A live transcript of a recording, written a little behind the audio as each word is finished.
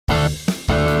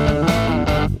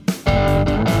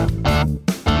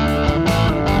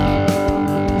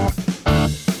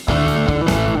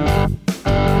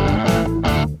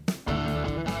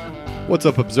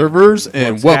What's up, observers,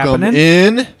 and What's welcome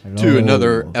happening? in to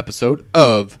another episode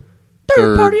of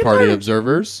Third Party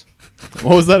Observers.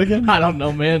 What was that again? I don't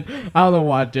know, man. I don't know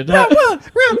why I did that.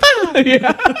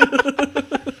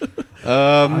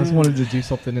 I just wanted to do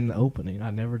something in the opening.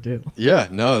 I never do. Yeah,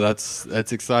 no, that's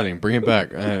exciting. Bring it back.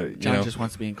 John just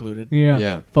wants to be included.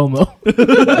 Yeah.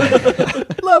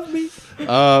 FOMO. Love me.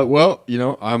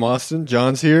 Well, I'm Austin.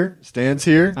 John's here. Stan's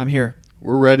here. I'm here.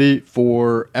 We're ready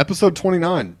for episode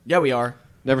 29. Yeah, we are.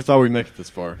 Never thought we'd make it this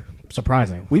far.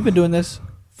 Surprising. We've been doing this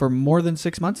for more than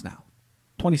 6 months now.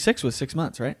 26 was 6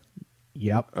 months, right?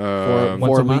 Yep. Four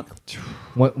Once a a month.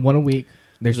 One a week.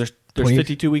 There's 20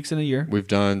 52 weeks in a year. We've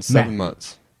done 7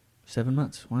 months. 7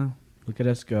 months. Wow. Look at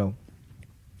us go.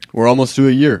 We're almost to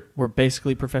a year. We're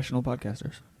basically professional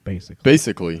podcasters.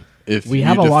 Basically, if We you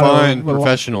have a lot of- define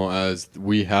professional as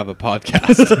we have a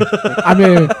podcast. I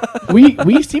mean,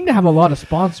 we seem to have a lot of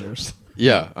sponsors.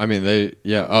 Yeah, I mean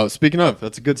Oh, speaking of,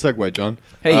 that's a good segue, John.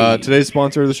 Hey. Today's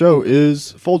sponsor of the show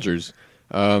is Folgers.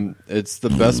 It's the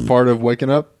best part of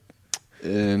waking up,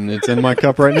 and it's in my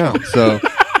cup right now. So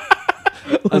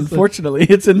Unfortunately,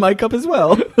 it's in my cup as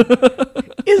well.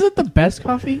 Is it the best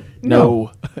coffee?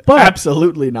 No. But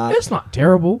Absolutely not. it's not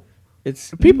terrible.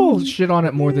 It's People shit on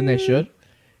it more than they should.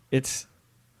 It's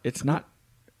not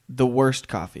the worst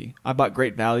coffee. I bought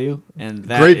Great Value, and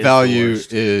that Great is Value the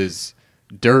worst. is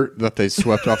dirt that they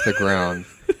swept off the ground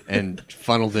and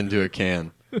funneled into a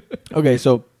can. Okay,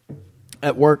 so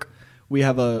at work we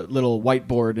have a little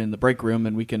whiteboard in the break room,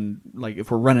 and we can, like,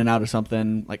 if we're running out of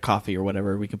something like coffee or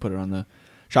whatever, we can put it on the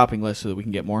shopping list so that we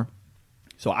can get more.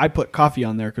 So I put coffee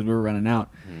on there because we were running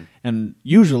out, and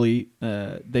usually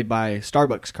they buy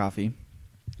Starbucks coffee,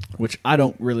 which I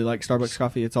don't really like Starbucks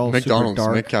coffee. It's all McDonald's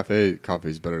super dark. McCafe coffee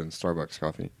is better than Starbucks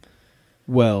coffee.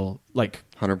 Well, like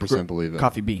 100% believe it.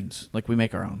 coffee beans, like we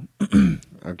make our own.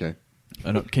 Okay.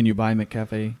 Can you buy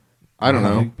McCafe? I don't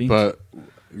know, beans? but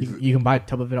You can buy a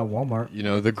tub of it at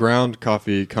Walmart. the ground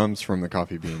coffee comes from the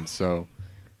coffee beans, so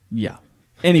Yeah.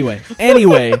 Anyway,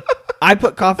 I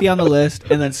put coffee on the list,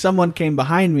 and then someone came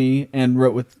behind me and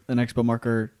wrote with an expo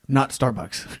marker, not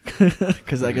Starbucks,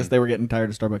 because I guess they were getting tired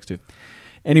of Starbucks too.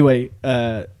 Anyway,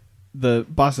 the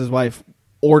boss's wife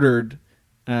ordered,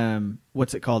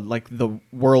 what's it called? Like the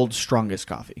world's strongest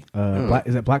coffee.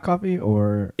 Is it black coffee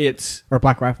or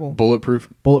Black Rifle? bulletproof.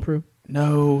 Bulletproof?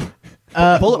 No.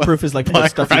 Bulletproof is like the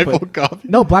Black stuff Rifle you put. coffee.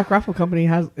 No, Black Rifle Company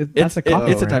has. That's a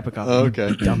coffee. It's a right? type of coffee. Oh,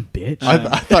 okay. Dumb bitch. I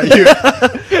thought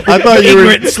you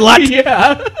were Slut.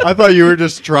 yeah. I thought you were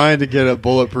just trying to get it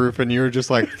bulletproof, and you were just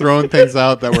like throwing things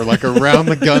out that were like around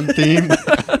the gun theme.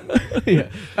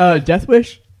 Yeah. Death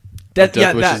Wish. Death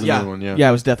Wish is another one, yeah. Yeah,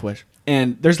 it was Death Wish.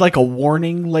 And there's like a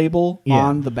warning label Yeah.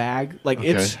 on the bag. Like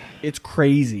it's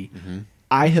crazy.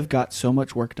 I have got so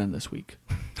much work done this week.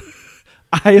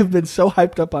 I have been so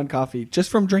hyped up on coffee just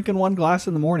from drinking one glass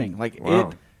in the morning. Like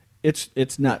Wow. it's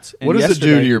nuts. And What does it do to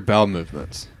yesterday, your bowel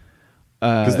movements?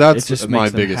 Because that's it just my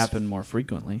makes them biggest- happen more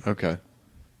frequently. Okay,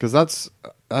 because that's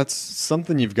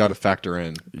something you've got to factor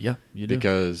in. Yeah, you do.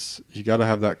 Because you got to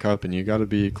have that cup, and you got to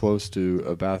be close to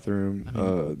a bathroom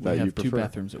we that have you prefer. 2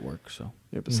 bathrooms at work, so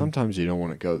Yeah, but sometimes you don't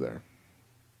want to go there.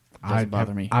 Doesn't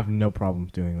bother me. I have no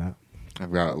problems doing that.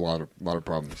 I've got a lot of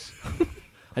problems.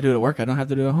 I do it at work. I don't have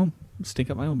to do it at home. Stink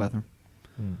up my own bathroom.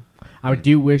 I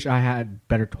do wish I had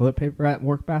better toilet paper at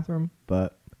work bathroom,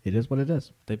 but it is what it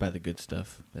is. They buy the good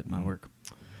stuff at my work.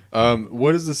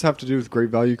 What does this have to do with Great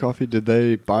Value Coffee? Did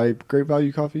they buy Great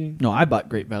Value Coffee? No, I bought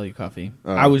Great Value coffee.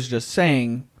 Oh. I was just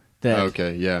saying that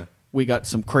Okay, yeah. we got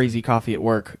some crazy coffee at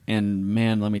work, and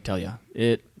man, let me tell you,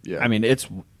 Yeah. I mean, it's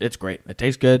great. It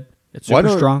tastes good. It's Why super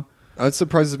don't- strong. It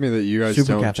surprises me that you guys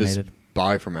Super don't just caffeinated.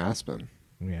 buy from Aspen.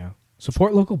 Yeah.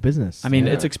 Support local business. I mean,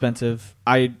 Yeah. it's expensive.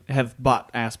 I have bought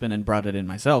Aspen and brought it in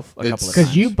myself a couple of times.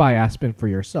 because you buy Aspen for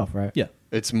yourself, right? yeah.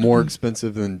 It's more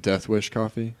expensive than Death Wish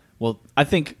coffee. Well, I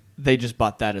think they just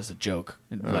bought that as a joke.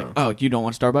 And like, oh, you don't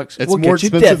want Starbucks? It's We'll more get you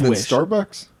expensive Death than Wish.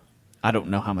 Starbucks. I don't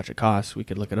know how much it costs. We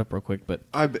could look it up real quick, but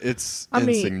It's I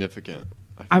mean, insignificant.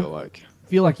 I feel like.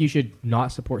 Feel like you should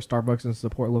not support Starbucks and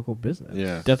support local business.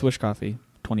 Yeah, Death Wish coffee,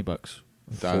 $20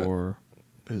 That- for.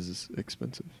 is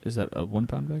expensive. Is that a 1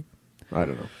 pound bag? I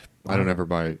don't know. I don't ever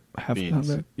buy Half beans. pound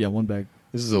bag? Yeah, 1 bag.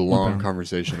 This is a long pound.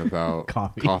 conversation about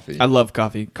Coffee. I love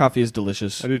coffee. Coffee is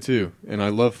delicious. I do too, and I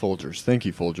love Folgers. Thank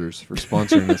you, Folgers, for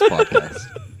sponsoring this podcast.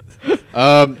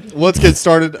 Let's get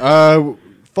started.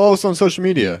 Follow us on social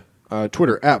media: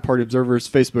 Twitter at Party Observers,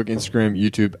 Facebook, Instagram,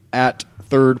 YouTube at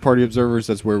Third Party Observers.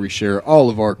 That's where we share all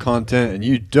of our content, and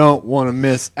you don't want to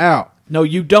miss out. No,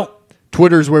 you don't.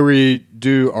 Twitter's where we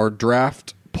do our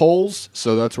draft polls,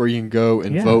 so that's where you can go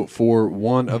and Yeah. vote for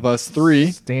one of us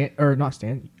three. Stan or not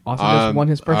Stan. Also just won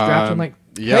his first draft in like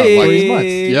yeah, Hey! like 3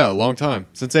 months. yeah, a long time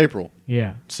since April.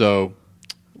 yeah. So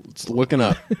it's looking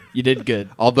up. You did good.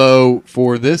 Although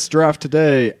for this draft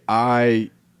today,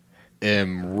 I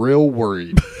am real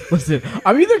worried. Listen,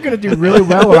 I'm either gonna do really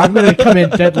well or I'm gonna come in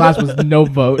dead last with no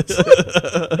votes.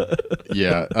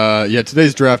 Yeah,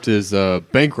 today's draft is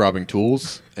bank robbing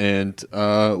tools, and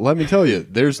let me tell you,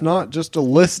 there's not just a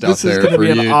list out This is there gonna for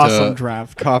be an you awesome to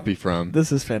draft. copy from.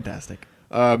 This is fantastic.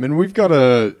 And we've got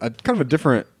a kind of a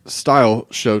different style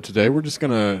show today. We're just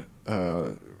gonna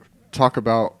talk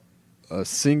about a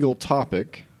single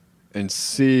topic and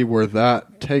see where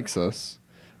that takes us.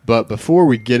 But before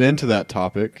we get into that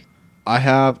topic, I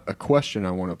have a question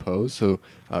I want to pose. So,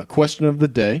 question of the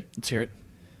day. Let's hear it.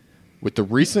 With the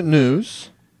recent news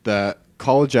that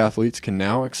college athletes can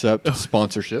now accept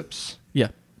sponsorships Yeah.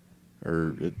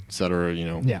 or et cetera,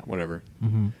 Yeah. whatever.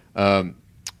 Mm-hmm.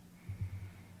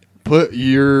 Put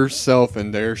yourself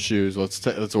in their shoes.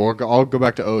 I'll go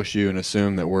back to OSU and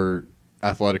assume that we're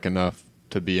athletic enough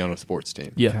to be on a sports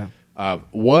team. Yeah.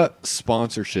 What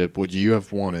sponsorship would you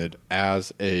have wanted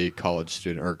as a college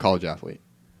student or college athlete?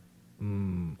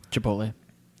 Chipotle.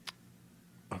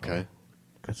 Okay.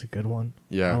 That's a good one.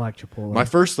 Yeah. I like Chipotle. My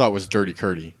first thought was Dirty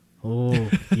Curdy. Oh,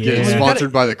 Getting yeah.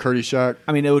 sponsored by the Curdy Shack.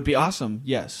 I mean, it would be awesome,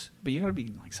 yes, but you got to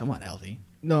be like somewhat healthy.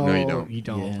 No, No, you don't. You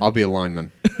don't. Yeah. I'll be a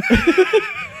lineman.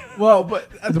 Well, but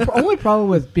the only problem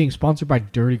with being sponsored by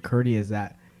Dirty Curdy is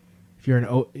that if you're a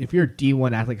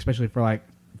D1 athlete, especially for like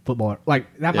football, like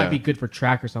that Yeah. might be good for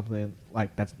track or something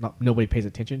like that's not nobody pays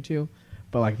attention to.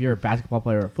 But like if you're a basketball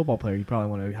player or a football player, you probably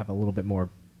want to have a little bit more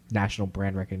national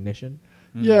brand recognition.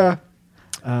 Yeah.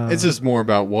 Um, It's just more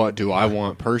about what do I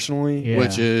want personally, Yeah.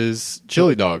 which is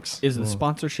chili dogs. Is the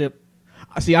sponsorship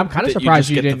see, I'm kind of that surprised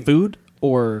you you just get didn't. the food,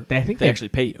 or I think they they- actually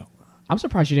pay you? I'm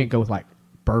surprised you didn't go with like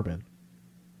bourbon.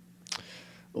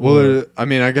 Well, I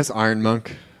mean, I guess Iron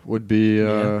Monk would be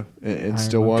Yeah. in Iron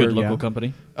Stillwater. Good local yeah.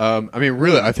 company. I mean,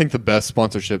 really, I think the best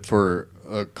sponsorship for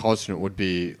a college student would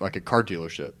be like a car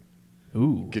dealership.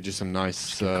 Ooh. Get you some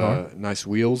nice, car. nice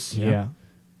wheels. Yeah.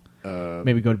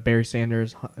 Maybe go to Barry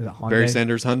Sanders. Is it Hyundai? Barry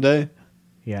Sanders Hyundai.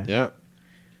 Yeah. Yeah.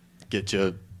 Get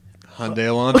you Hyundai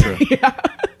Elantra.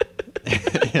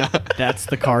 That's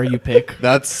the car you pick.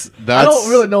 That's I don't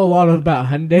really know a lot about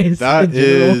Hyundais. That in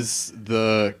general. is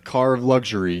the car of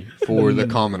luxury for the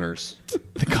commoners.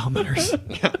 The commoners.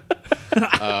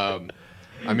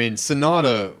 I mean,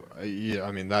 Sonata. Yeah,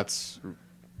 I mean that's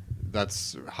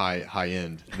high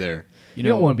end there. You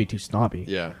don't want to be too snobby.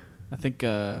 Yeah. I think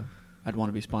I'd want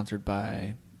to be sponsored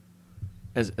by,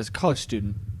 as a college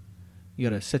student, you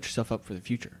got to set yourself up for the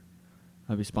future.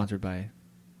 I'd be sponsored by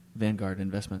Vanguard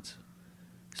Investments.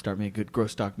 Start me a good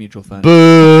growth stock mutual fund.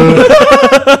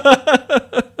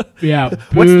 Yeah.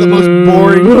 What's the most boo.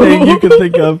 boring thing you can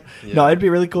think of? Yeah. No, it'd be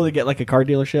really cool to get like a car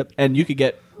dealership, and you could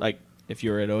get like if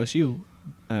you were at OSU,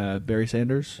 Barry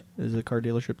Sanders is a car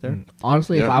dealership there.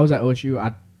 Honestly, if Yeah. I was at OSU,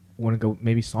 I'd want to go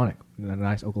maybe Sonic, a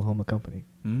nice Oklahoma company.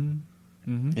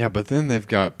 Yeah, but then they've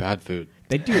got bad food.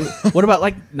 They do. What about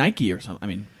like Nike or something? I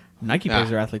mean, Nike pays Ah.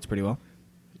 their athletes pretty well.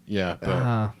 Yeah,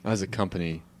 but as a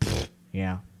company,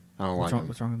 Yeah. I don't What's like wrong, them.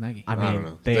 what's wrong with Nike? I I mean, don't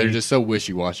know. They're just so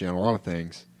wishy washy on a lot of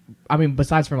things. I mean,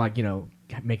 besides from like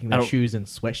making their don't- shoes in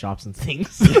sweatshops and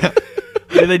things.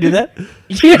 Do they do that?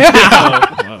 yeah,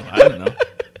 Well, I don't know.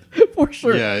 for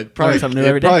sure. Yeah, it probably something new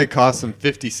every day. costs them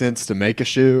 50 cents to make a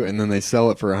shoe, and then they sell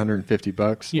it for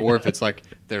 $150. Yeah. Or if it's like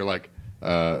they're like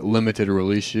limited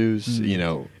release shoes,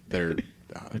 they're They're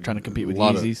trying to compete with a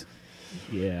lot of- Yeezys.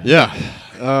 Yeah.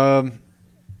 Yeah.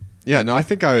 Yeah, no, I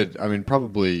think I would. I mean,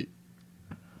 probably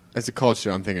as a college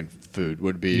student, I'm thinking food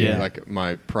would be Yeah. like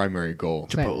my primary goal,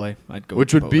 Chipotle. I'd go.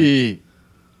 which with would Chipotle. be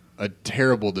a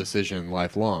terrible decision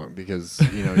lifelong because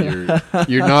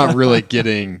you're not really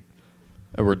getting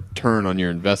a return on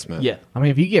your investment. Yeah, I mean,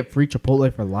 if you get free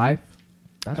Chipotle for life,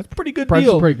 that's a pretty good that's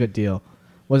deal. a pretty good deal.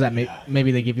 Was that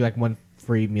maybe they give you like one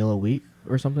free meal a week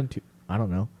or something? Too? I don't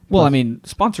know. Well, Plus- I mean,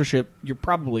 sponsorship. You're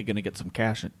probably going to get some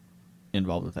cash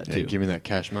involved with that Yeah, too. give me that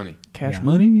cash money. Cash Yeah.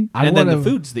 money, I and then the wanna-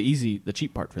 food's the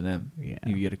cheap part for them. Yeah.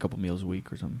 You get a couple meals a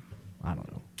week or something. I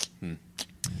don't know.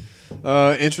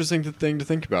 Interesting thing to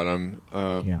think about.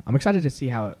 Yeah, I'm excited to see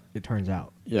how it turns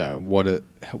out. Yeah,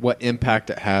 what impact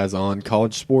it has on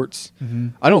college sports. Mm-hmm.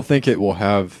 I don't think it will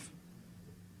have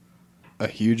a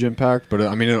huge impact, but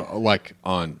I mean, like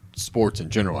on sports in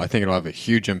general, I think it'll have a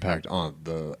huge impact on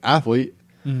the athlete.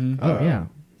 Mm-hmm. Oh yeah.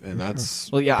 And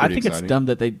that's Well, yeah, I pretty think exciting. it's dumb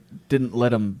that they didn't let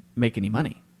them make any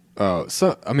money.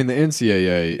 So I mean, the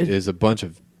NCAA It- is a bunch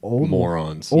of Old-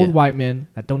 morons. Old Yeah. white men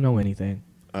that don't know anything.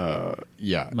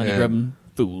 Yeah, Money and- grubbing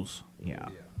fools. Yeah.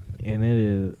 And it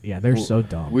is, yeah, they're so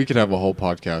dumb. We could have a whole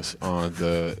podcast on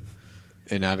the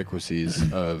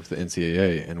inadequacies of the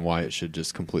NCAA and why it should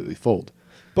just completely fold.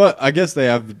 But I guess they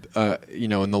have,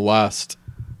 in the last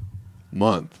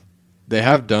month, they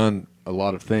have done a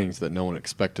lot of things that no one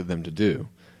expected them to do,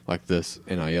 like this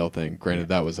NIL thing. Granted,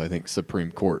 that was, I think,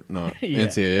 Supreme Court, not Yeah.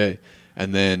 NCAA.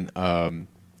 And then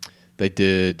they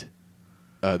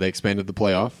expanded the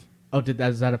playoff. Oh,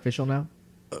 is that official now?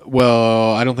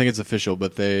 Well, I don't think it's official,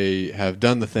 but they have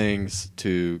done the things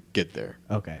to get there.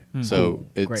 Okay. So Cool.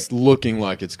 it's Great. looking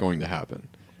like it's going to happen.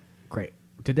 Great.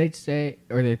 Did they say,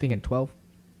 or are they thinking 12?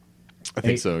 I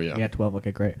think 8? so, yeah. Yeah, 12.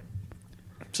 Okay, great.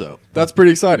 So that's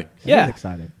pretty exciting. Yeah. That's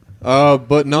exciting.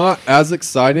 But not as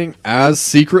exciting as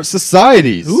secret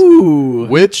societies, Ooh.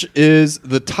 which is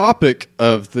the topic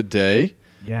of the day.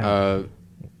 Yeah.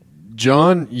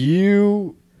 John,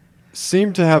 you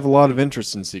seem to have a lot of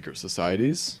interest in secret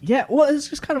societies. Yeah, well, it's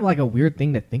just kind of like a weird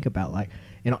thing to think about. Like,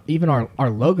 even our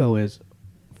logo is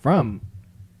from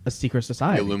a secret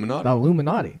society. The Illuminati? The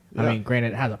Illuminati. Yeah. I mean,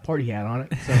 granted, it has a party hat on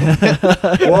it.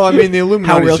 So Well, I mean, the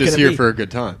Illuminati real is just can it here be? for a good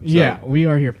time. So. yeah, we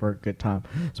are here for a good time.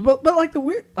 So, but like the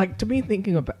weird, like to me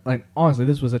thinking about, like honestly,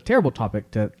 this was a terrible topic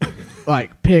to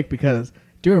like pick because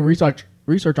doing research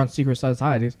on secret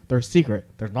societies, they're secret.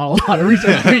 There's not a lot of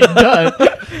research being done.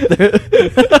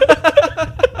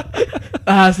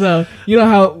 So you know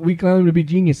how we claim to be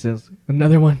geniuses.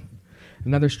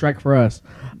 Another strike for us.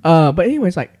 But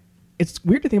anyways, like it's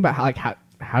weird to think about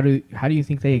how do you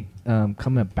think they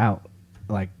come about?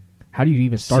 Like, how do you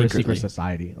even start a Secretly. secret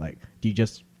society? Like, do you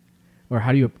just, or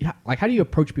how do you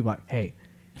approach people? Like, hey,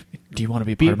 Do you want to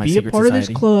be be part of my a secret part society? of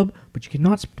this club, but you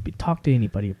cannot talk to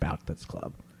anybody about this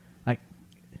club. Like,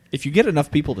 If you get enough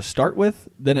people to start with,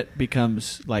 then it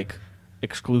becomes like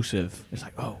exclusive. It's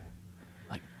like, oh,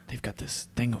 like they've got this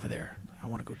thing over there. I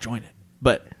want to go join it.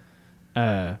 But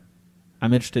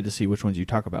I'm interested to see which ones you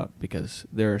talk about because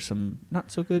there are some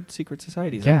not so good secret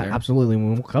societies out yeah, there. absolutely.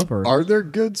 We'll cover. Are there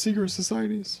good secret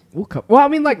societies? Well, I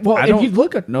mean, like, I if don't you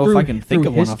look at know if I can think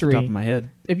of one off the top of my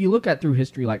head. If you look at through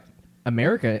history, like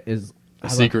America is A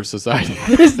secret society.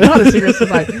 it's not a secret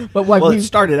society, but like Well, we it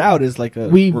started out as like a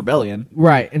we- rebellion.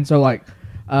 right, and so like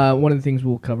one of the things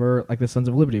we'll cover, like the Sons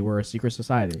of Liberty, were a secret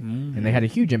society, and they had a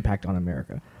huge impact on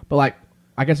America. But like,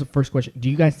 I guess the first question: do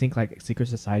you guys think like secret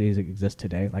societies exist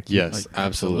today? Like, Yes, Like,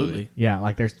 absolutely. yeah,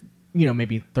 like there's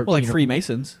maybe 13, Well, like or,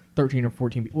 Freemasons. 13 or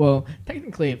 14. Well,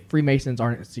 technically, Freemasons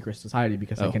aren't a secret society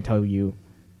because they Oh. can tell you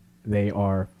they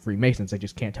are Freemasons. They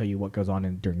just can't tell you what goes on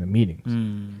during the meetings.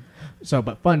 So,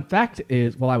 but fun fact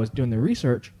is, while I was doing the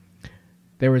research,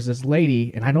 there was this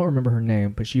lady, and I don't remember her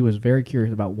name, but she was very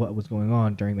curious about what was going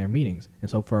on during their meetings. And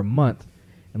so for a month,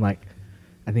 in like,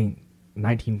 I think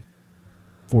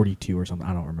 1942 or something,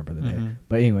 I don't remember the day.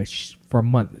 But anyway, for a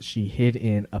month, she hid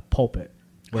in a pulpit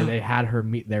where they had her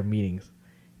their meetings.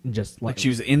 And just Like she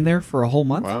was in there for a whole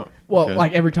month. Wow. well, Okay.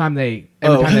 like every time they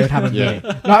Oh. would have a Yeah.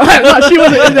 meeting. No, she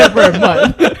wasn't in there for a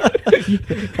month.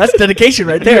 That's dedication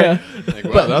right there. Like,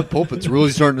 wow, that pulpit's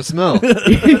really starting to smell.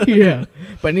 Yeah.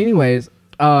 But anyways,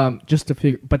 just to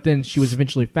figure. But then she was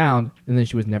eventually found, and then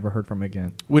she was never heard from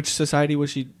again. Which society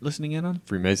was she listening in on?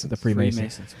 Freemasons. The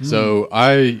Freemasons. So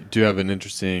I do have an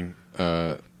interesting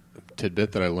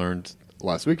tidbit that I learned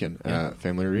last weekend at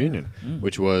family reunion,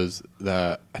 which was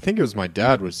that I think it was my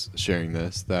dad was sharing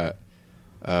this that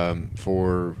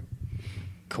for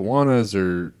Kiwanis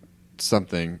or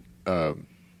something.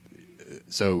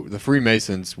 So the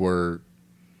Freemasons were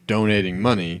donating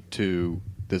money to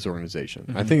this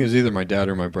organization. I think it was either my dad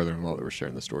or my brother-in-law that were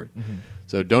sharing the story.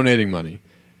 So donating money,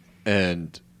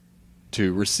 and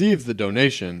to receive the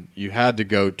donation, you had to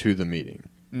go to the meeting.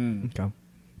 Okay.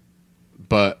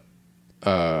 But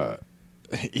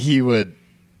he would,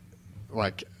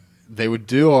 like, they would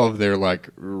do all of their, like,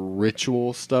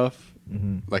 ritual stuff,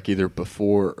 like either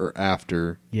before or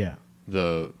after Yeah.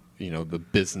 the the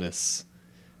business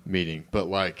meeting. But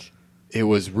like, it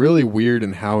was really weird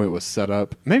in how it was set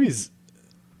up.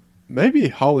 Maybe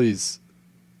Holly's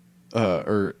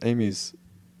or Amy's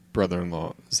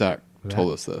brother-in-law Zach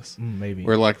told us this. Maybe.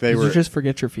 Where like they Did were you just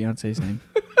forget your fiance's name?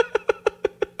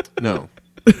 no.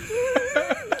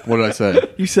 What did I say?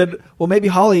 You said, well, maybe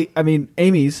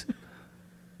Amy's.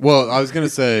 Well, I was gonna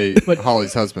say But-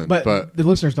 Holly's husband, but, but the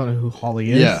listeners don't know who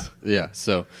Holly is. yeah.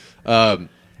 So,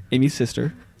 Amy's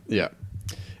sister. yeah.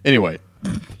 Anyway,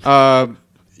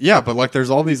 yeah, but like,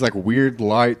 there's all these like weird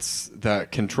lights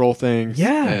that control things.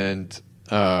 Yeah. and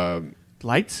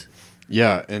Lights?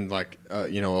 yeah, and like a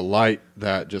light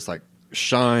that just like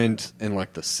shined in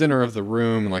like the center of the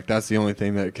room, and like that's the only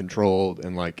thing that it controlled,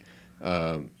 and like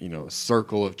a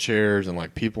circle of chairs and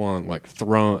like people on like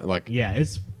throne, like Yeah,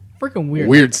 it's freaking weird.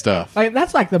 Weird stuff. Like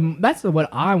that's the what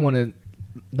I want to.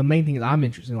 The main thing that I'm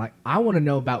interested in, like I want to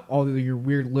know about all of your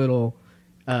weird little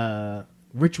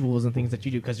rituals and things that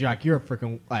you do because you're a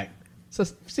freaking like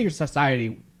secret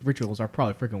society rituals are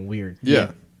probably freaking weird.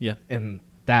 Yeah. Yeah. And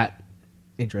that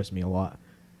interests me a lot.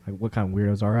 Like what kind of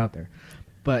weirdos are out there.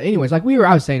 But anyways, like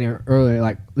I was saying earlier,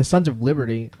 like the Sons of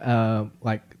Liberty,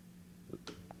 like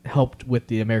helped with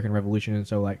the American Revolution, and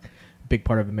so like a big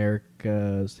part of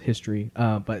America's history.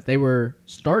 But they were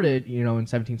started, in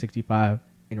 1765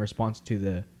 in response to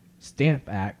the Stamp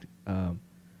Act,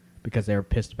 because they were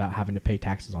pissed about having to pay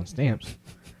taxes on stamps,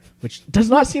 which does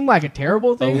not seem like a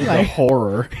terrible thing. The like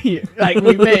horror. yeah, like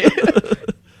we pay,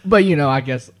 but I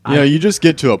guess You just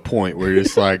get to a point where you're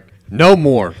just like, no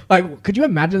more. like, could you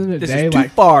imagine the This day is too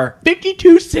like far.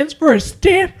 52 cents for a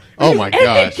stamp? Oh my Are you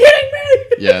gosh. kidding me?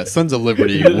 Yeah, Sons of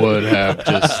Liberty would have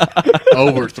just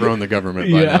overthrown the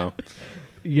government by Yeah. now.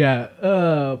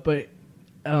 Yeah, but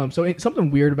so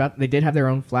something weird about they did have their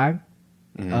own flag.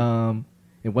 Mm-hmm.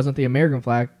 It wasn't the American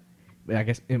flag, but I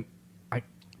guess it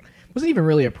wasn't even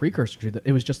really a precursor to that.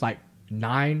 It was just like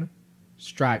 9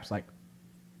 stripes, like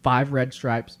 5 red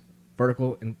stripes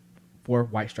vertical and 4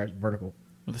 white stripes vertical.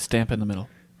 With a stamp in the middle.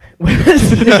 In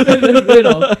the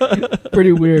middle.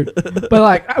 Pretty weird. But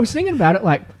like I was thinking about it,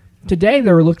 like today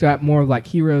they were looked at more like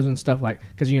heroes and stuff, like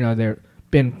because they're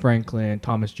Ben Franklin,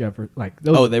 Thomas Jefferson, like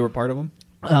those. Oh, they were part of them?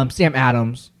 Sam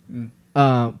Adams.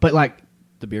 But like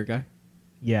The beer guy?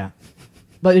 yeah,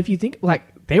 but if you think like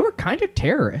they were kind of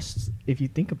terrorists, if you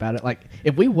think about it, like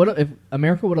if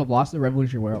America would have lost the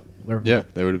Revolutionary War, Yeah,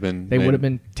 they would have been. they would have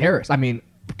been terrorists. I mean,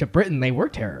 to Britain they were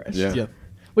terrorists. Yeah.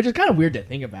 Which is kind of weird to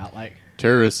think about, like.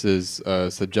 Terrorist is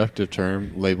a subjective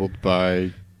term labeled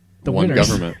by The one winners.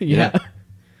 government. Yeah.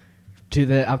 To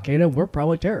the Al Qaeda, we're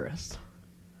probably terrorists.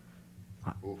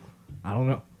 I don't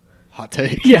know. Hot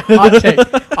take. Yeah, hot take.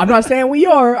 I'm not saying we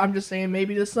are. I'm just saying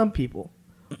maybe to some people.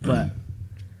 But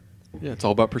Yeah, it's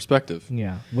all about perspective.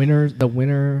 yeah, the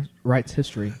winner writes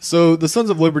history. So the Sons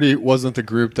of Liberty wasn't the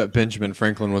group that Benjamin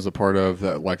Franklin was a part of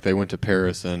that like they went to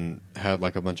Paris and had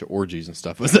like a bunch of orgies and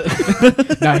stuff, was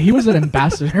it? No, he was an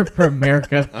ambassador for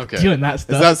America Okay. doing that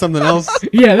stuff. Is that something else?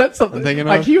 Yeah, that's something. I'm thinking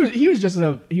like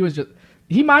of?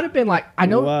 he might have been like I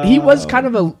know he was kind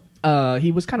of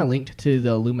he was kind of linked to the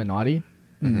Illuminati,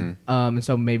 and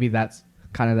so maybe that's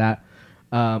kind of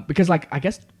that because like I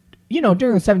guess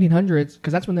during the 1700s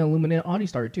because that's when the Illuminati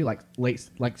started too, like late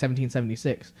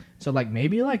 1776. So like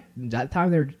maybe like that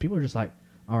time people are just like,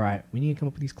 all right, we need to come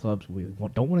up with these clubs. We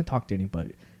don't want to talk to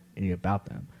anybody about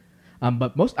them.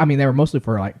 But they were mostly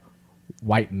for like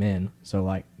white men, so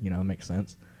like it makes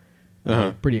sense.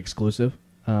 Pretty exclusive.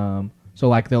 So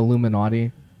like the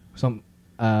Illuminati, started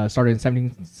in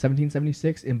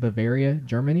 1776 in Bavaria,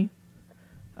 Germany.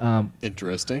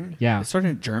 Interesting. Yeah, It started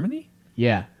in Germany?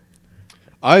 yeah,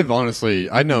 I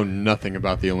know nothing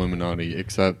about the Illuminati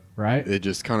except right. it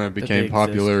just kind of they became exist.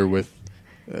 popular with.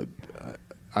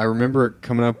 I remember it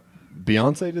coming up.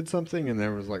 Beyonce did something, and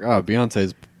there was like, "Oh,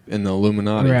 Beyonce's in the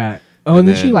Illuminati." Right. Oh, and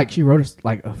then she wrote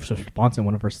a response in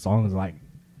one of her songs like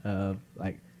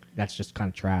that's just kind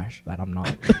of trash that I'm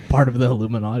not part of the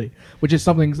Illuminati, which is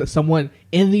something that someone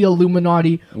in the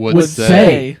Illuminati would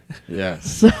say. Yes.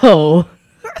 So,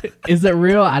 is it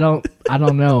real? I don't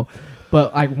know.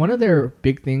 But like one of their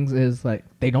big things is like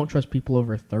they don't trust people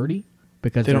over 30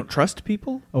 because They they're don't trust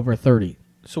people? over 30.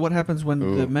 So what happens when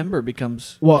Ooh. the member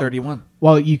becomes Well- 31?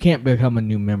 Well, you can't become a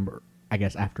new member, I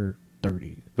guess, after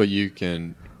 30. But you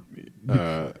can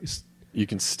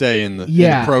stay in the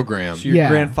Yeah. program. So you're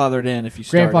Yeah. grandfathered in if you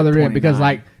start at Grandfathered in because 29.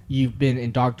 like you've been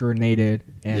indoctrinated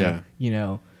and Yeah.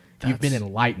 you've been That's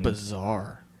enlightened.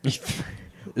 bizarre.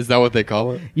 Is that what they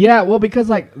call it? Yeah, well, because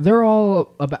like they're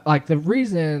all about like the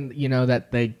reason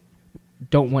that they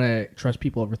don't want to trust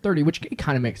people over 30, which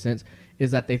kind of makes sense, is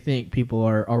that they think people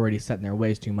are already set in their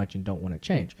ways too much and don't want to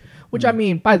change. Which I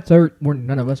mean, by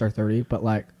none of us are 30, but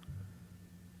like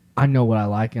I know what I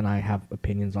like and I have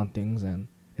opinions on things, and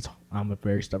I'm a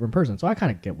very stubborn person, so I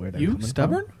kind of get where they're You coming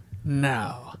stubborn? from.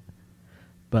 No.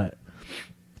 But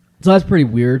so that's pretty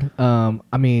weird. I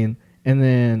mean, and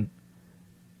then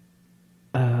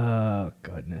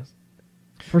goodness.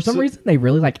 For some reason they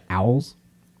really like owls.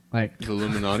 Like The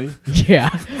Illuminati? yeah,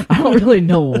 I don't really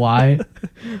know why.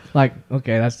 Like,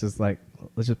 okay, that's just like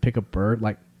let's just pick a bird.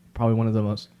 Like probably one of the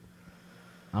most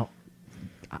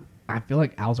I feel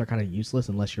like owls are kind of useless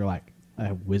unless you're like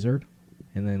a wizard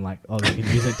and then like they can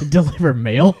use it to deliver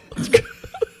mail.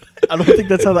 I don't think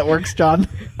that's how that works, John.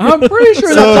 I'm pretty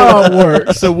sure that's how it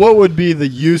works. So what would be the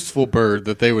useful bird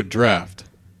that they would draft?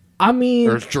 I mean,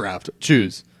 Or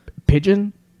choose?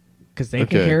 pigeon, because they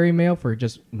can Okay. carry mail for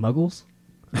just muggles.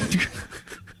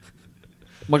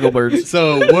 Muggle birds.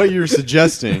 So what you're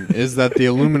suggesting is that the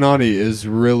Illuminati is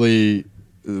really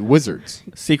wizards.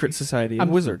 Secret Society of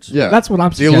Wizards. Yeah, That's what I'm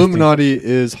The suggesting. Illuminati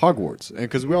is Hogwarts, and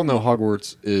because we all know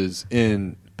Hogwarts is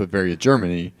in Bavaria,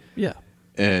 Germany, Yeah.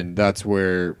 and that's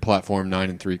where Platform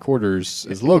 9 3/4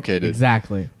 is located.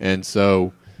 Exactly. And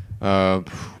so,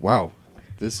 wow,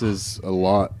 this is a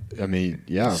lot. I mean,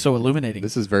 yeah, So illuminating.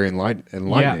 this is very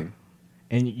enlightening.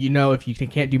 And you know, if you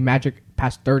can't do magic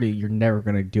past 30, you're never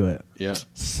gonna do it. Yeah,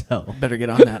 So Better get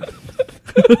on that.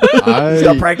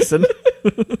 Stop I, practicing.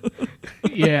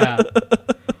 yeah.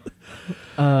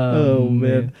 Oh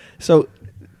man. So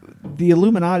the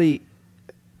Illuminati,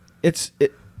 it's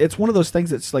one of those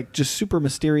things that's like just super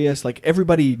mysterious. Like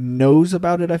everybody knows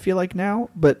about it, I feel like now,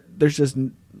 but there's just,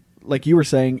 like you were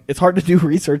saying, it's hard to do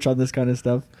research on this kind of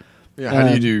stuff. yeah. How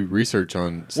do you do research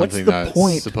on something the that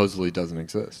point? supposedly doesn't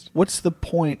exist? What's the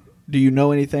point? Do you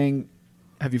know anything?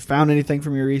 Have you found anything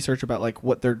from your research about like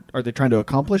what are they trying to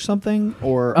accomplish something,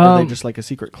 or are they just like a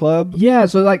secret club? Yeah,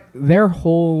 so like their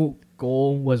whole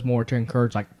goal was more to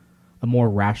encourage like a more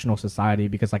rational society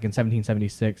because like in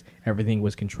 1776 everything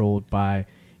was controlled by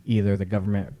either the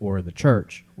government or the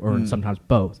church or sometimes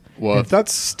both. Well, if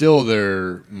that's still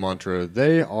their mantra,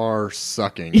 they are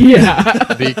sucking.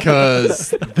 Yeah.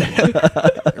 Because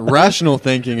rational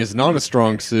thinking is not a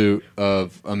strong suit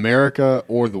of America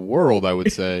or the world, I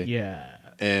would say. Yeah.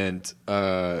 And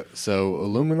so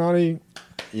Illuminati,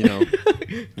 you know,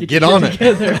 get on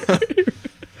it.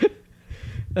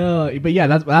 But yeah,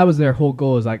 that was their whole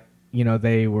goal is like, you know,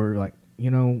 they were like,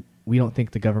 you know, we don't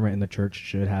think the government and the church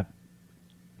should have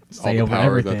All say the over power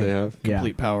everything. that they have. Yeah.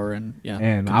 Complete power and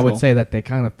And I control. would say that they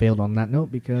kind of failed on that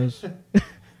note because,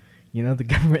 you know, the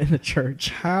government and the church.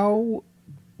 how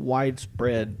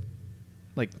widespread,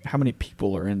 like how many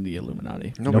people are in the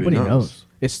Illuminati? Nobody knows.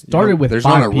 It started with there's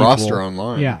 5 not a people. roster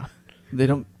online. Yeah. They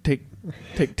don't take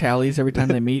tallies every time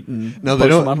they meet and No, post they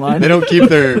them don't. online. They don't keep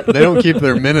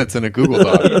their minutes in a Google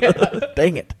Doc.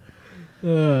 Dang it!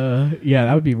 Yeah,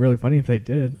 that would be really funny if they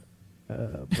did.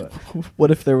 But What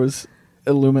if there was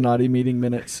Illuminati meeting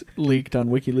minutes leaked on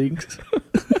WikiLeaks?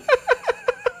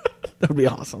 That would be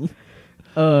awesome.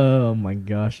 oh my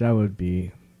gosh, that would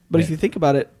be. But if you think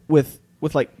about it, with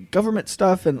like government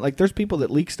stuff and like there's people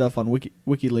that leak stuff on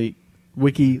WikiLeaks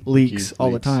all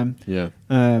the time. Yeah.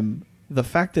 The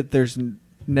fact that there's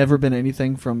never been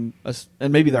anything from us,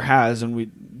 and maybe there has,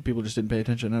 and people just didn't pay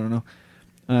attention. I don't know.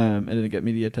 It didn't get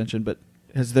media attention, but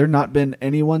has there not been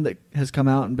anyone that has come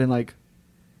out and been like,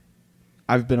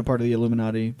 "I've been a part of the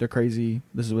Illuminati. They're crazy.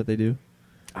 This is what they do."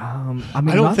 I mean, I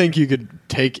don't not- think you could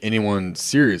take anyone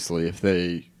seriously if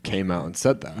they came out and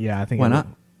said that. Yeah, I think. Why it not?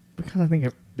 would- Because I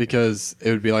think. Because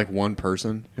it would be like one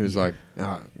person who's like,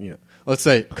 you know, let's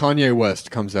say Kanye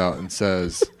West comes out and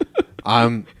says,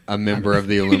 "I'm a member of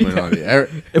the Illuminati."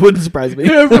 It wouldn't surprise me.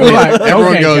 Everyone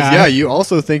Okay, goes, guys. "Yeah, you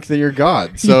also think that you're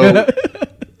God." So,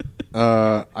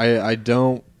 I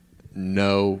don't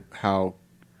know how.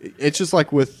 It's just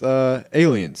like with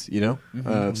aliens, you know.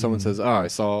 If someone says, "Oh, I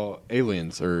saw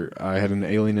aliens," or "I had an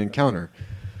alien encounter,"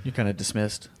 You're kind of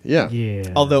dismissed. yeah,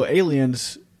 Yeah. Although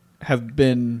aliens have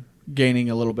been gaining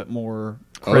a little bit more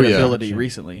Oh, yeah. credibility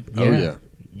recently. Oh, yeah.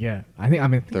 Yeah. I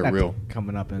think They're that's real.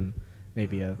 coming up in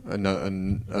maybe a. a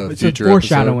It's future a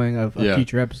foreshadowing episode. of a Yeah.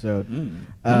 future episode.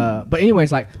 But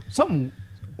anyways, like something.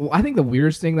 Well, I think the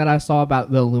weirdest thing that I saw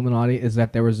about the Illuminati is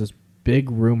that there was this big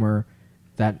rumor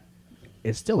that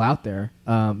is still out there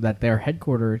that they're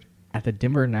headquartered at the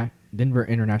Denver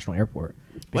International Airport.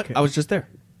 What? Because- I was just there.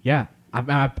 Yeah,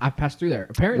 I passed through there.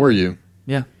 Apparently, Were you?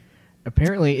 Yeah.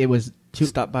 Apparently, it was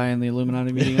Stopped by in the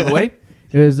Illuminati meeting on the way.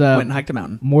 it was Went and hiked a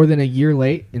mountain. more than a year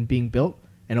late in being built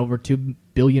and over $2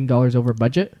 billion over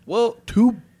budget. Well,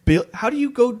 how do you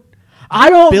go I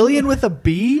don't billion with a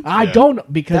B? I don't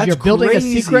because That's you're building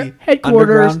crazy. a secret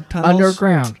headquarters Underground tunnels?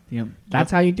 underground. Yep. That's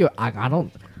how you do it. I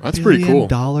don't. That's pretty cool.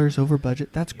 $1 over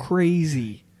budget. That's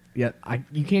crazy. Yeah,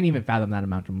 you can't even fathom that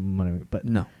amount of money. But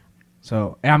No,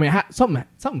 so I mean,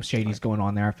 something shady's going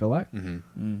on there. I feel like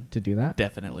to do that.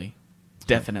 definitely.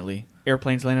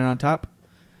 Airplanes landing on top.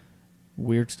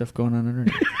 Weird stuff going on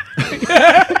underneath.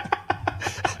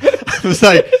 I was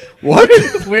like, "What?"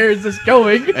 Where is this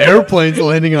going? Airplanes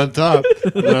landing on top.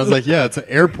 And I was like, "Yeah, it's an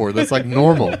airport. That's like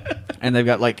normal." And they've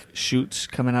got like chutes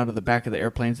coming out of the back of the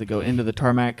airplanes that go into the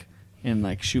tarmac and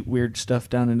like shoot weird stuff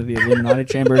down into the Illuminati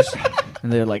chambers.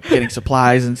 And they're like getting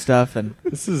supplies and stuff. And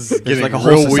This is there's getting like a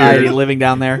whole real society weird. living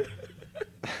down there.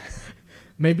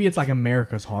 Maybe it's like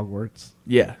America's Hogwarts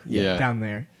Yeah. Yeah. down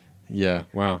there. Yeah.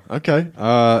 Wow. Okay.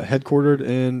 Headquartered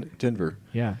in Denver.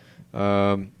 Yeah.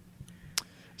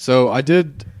 So I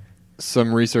did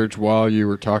some research while you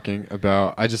were talking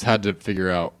about. I just had to figure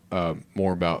out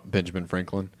more about Benjamin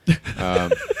Franklin,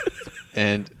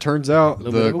 and turns out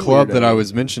Little bit the of a club weirdo. that I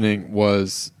was mentioning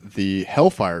was the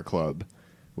Hellfire Club,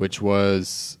 which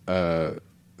was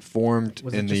formed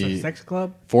Was in it just the a sex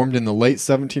club? formed in the late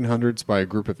 1700s by a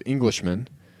group of Englishmen,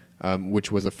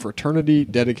 which was a fraternity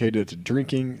dedicated to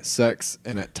drinking, sex,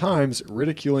 and at times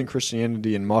ridiculing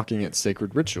Christianity and mocking its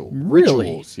sacred Really?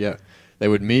 rituals. Yeah. They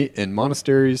would meet in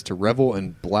monasteries to revel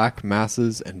in black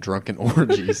masses and drunken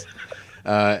orgies.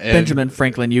 And Benjamin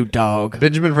Franklin, you dog.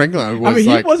 Benjamin Franklin was I mean,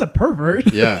 like, he was a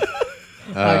pervert. yeah.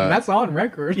 Like, that's on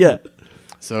record. Yeah.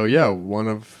 So yeah,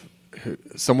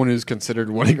 someone who's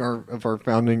considered one of our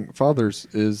founding fathers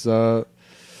is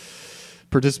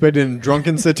participated in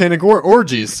drunken satanic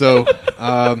orgies. So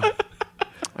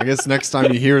I guess next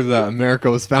time you hear that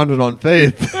America was founded on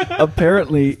faith,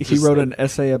 Apparently, he wrote an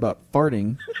essay about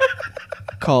farting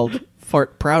called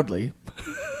 "Fart Proudly"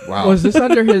 wow. Was this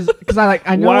under his? Because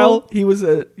I know. while he was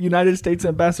a United States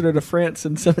ambassador to France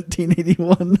in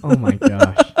 1781. Oh my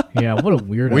gosh! Yeah, what a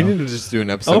weirdo. We need to just do an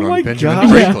episode Oh my on Benjamin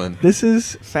god, Franklin. this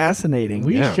is fascinating.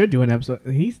 We Yeah. should do an episode.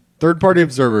 He's Third-party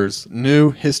observers, new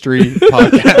history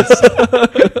podcast.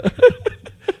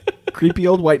 Creepy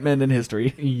old white men in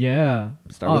history. yeah.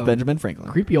 Start with Benjamin Franklin.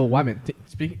 Creepy old white man.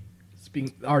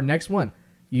 Speaking. Our next one.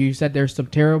 You said there's some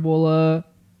terrible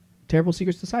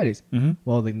secret societies. Mhm.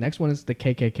 Well, the next one is the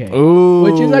KKK, Ooh.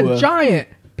 which is a giant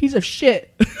piece of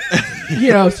shit.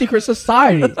 Secret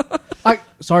society. Like,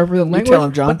 sorry for the language, tell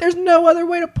him, John. but there's no other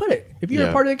way to put it. If you're Yeah.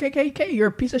 a part of the KKK, you're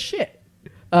a piece of shit.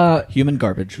 Human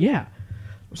garbage. Yeah.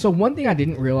 So one thing I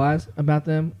didn't realize about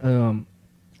them,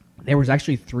 there was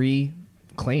actually 3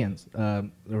 clans. There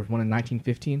was one in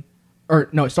 1915, or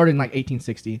no, it started in like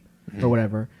 1860 or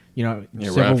whatever. Yeah,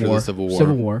 right after the Civil War.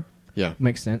 Civil War Yeah.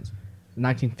 makes sense.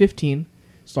 1915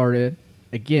 started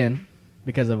again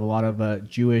because of a lot of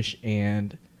Jewish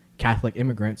and Catholic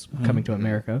immigrants coming to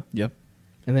America, Yep.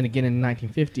 and then again in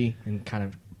 1950 and kind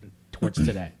of towards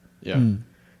today.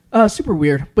 Yeah. Super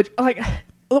weird, but like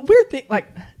a weird thing. Like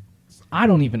I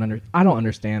don't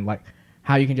understand like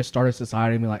how you can just start a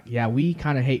society and be like, yeah, we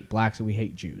kind of hate blacks and we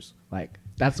hate Jews. Like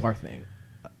that's our thing.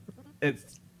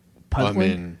 It's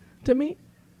puzzling to me.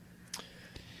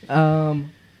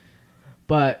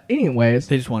 But anyways,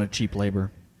 They just wanted cheap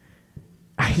labor.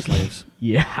 Slaves.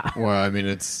 yeah, Well, I mean,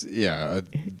 it's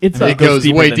it's it goes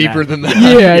deeper way than deeper that. than that.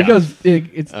 yeah, it goes.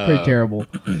 It's pretty terrible.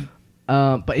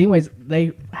 But anyways,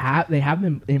 they have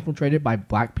been infiltrated by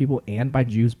black people and by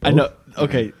Jews. Both. I know.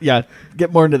 Okay, yeah.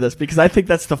 Get more into this because I think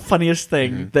that's the funniest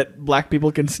thing that black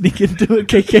people can sneak into a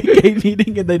KKK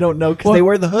meeting and they don't know because Well- they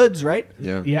wear the hoods, right?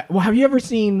 Yeah. Yeah. Well, have you ever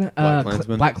seen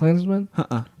BlacKkKlansman?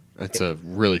 BlacKkKlansman? It's a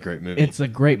really great movie. It's a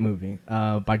great movie.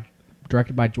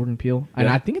 Directed by Jordan Peele, and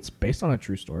Yeah. I think it's based on a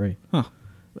true story. Huh.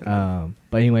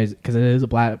 But anyways, because it is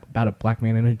about a black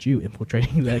man and a Jew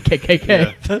infiltrating the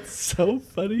KKK. That's so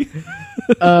funny.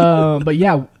 But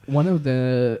yeah, one of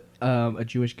the a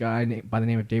Jewish guy by the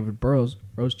name of David Burrows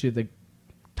rose to the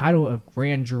title of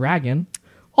Grand Dragon.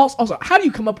 Also, how do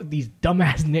you come up with these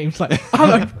dumbass names? Like,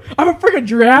 I'm a freaking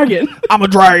dragon. I'm a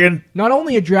dragon. Not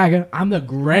only a dragon, I'm the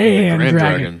Grand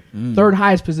Dragon. Third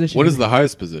highest position. What is the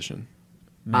highest position?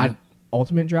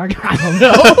 Ultimate Dragon? I don't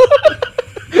know.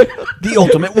 The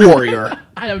ultimate warrior.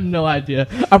 I have no idea.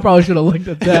 I probably should have looked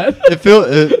at that.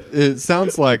 It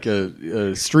sounds like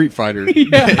a Street Fighter.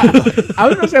 Yeah. I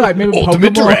was gonna say like maybe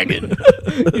Ultimate Pokemon. Dragon.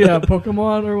 Yeah,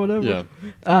 Pokemon or whatever. Yeah.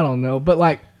 I don't know, but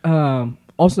like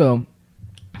also,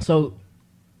 so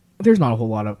there's not a whole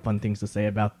lot of fun things to say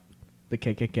about the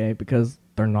KKK because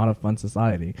they're not a fun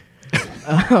society.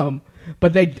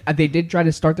 But they did try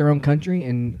to start their own country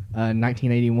in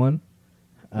 1981.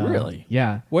 Really?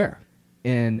 Yeah, Where?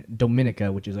 in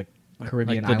Dominica, which is a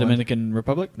Caribbean Like the island. Dominican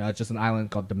Republic? No, it's just an island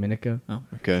called Dominica. Oh.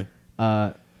 Okay.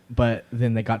 But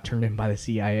then they got turned in by the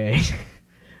CIA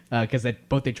because they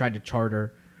tried to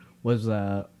charter was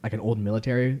like an old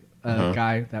military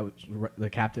guy that was the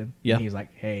captain. Yeah. And he's like,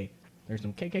 hey, there's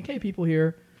some KKK people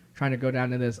here trying to go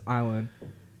down to this island,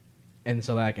 and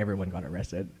so like everyone got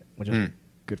arrested, which is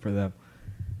good for them.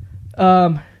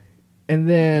 And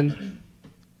then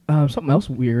something else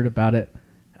weird about it.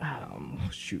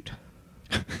 Shoot.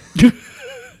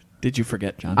 Did you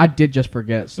forget, John? I did just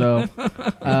forget. So,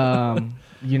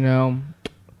 you know,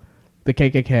 the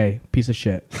KKK, piece of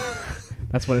shit.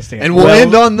 That's what it stands And for. we'll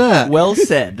end on that. well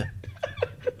said.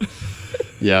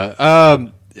 Yeah.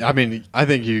 I mean, I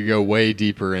think you could go way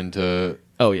deeper into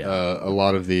Oh, yeah. a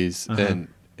lot of these. And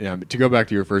to go back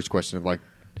to your first question of like,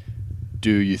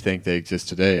 do you think they exist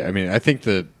today? I mean, I think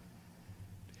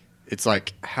it's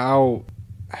like how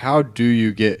do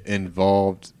you get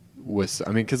involved with.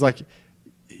 I mean, because like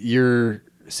your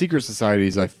secret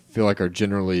societies, I feel like are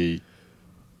generally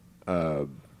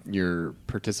your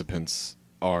participants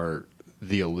are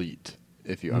the elite.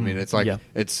 If you, I mean, it's like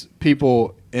it's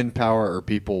people in power or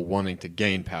people wanting to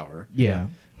gain power. Yeah.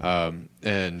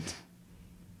 And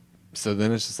so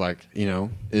then it's just like,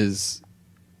 is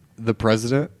the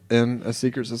president in a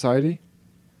secret society?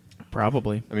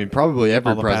 Probably. I mean, probably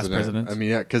every All the past president. presidents. I mean,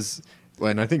 yeah, because,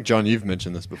 and I think, John, you've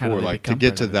mentioned this How do before, they like, to become get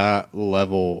to president? that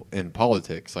level in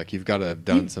politics, like, you've got to have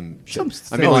done some shit.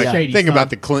 some I mean, like, shady think stuff. about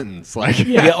the Clintons. Like,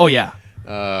 Yeah. Oh yeah.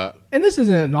 And this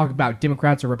isn't a knock about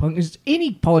Democrats or Republicans.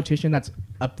 Any politician that's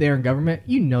up there in government,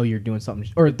 you're doing something,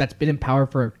 or that's been in power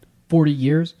for 40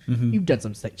 years, you've done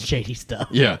some shady stuff.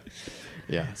 yeah.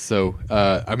 Yeah. So,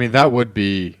 I mean, that would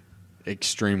be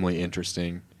extremely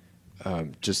interesting.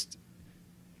 Just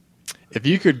if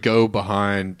you could go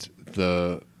behind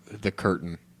the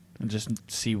curtain, And just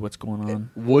see what's going on.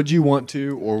 would you want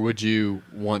to, or would you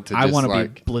want to I just want to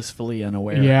like be blissfully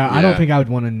unaware. Yeah, I don't Yeah. think I would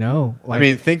want to know. I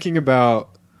mean, thinking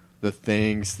about the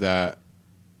things that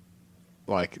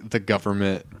like the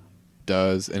government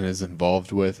does and is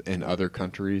involved with in other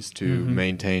countries to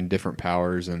maintain different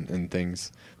powers and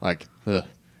things like,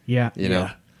 yeah, you know,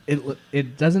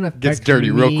 it doesn't affect Gets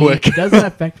dirty me. real quick. It doesn't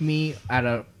affect me at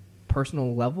a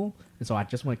personal level, and so I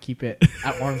just want to keep it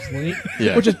at arm's length.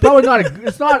 Yeah. Which is probably not.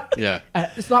 It's not. Yeah.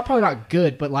 It's not probably not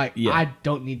good, but like Yeah. I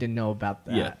don't need to know about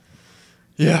that. Yeah.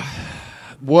 yeah.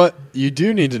 What you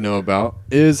do need to know about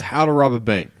is how to rob a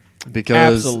bank,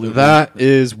 because Absolutely. that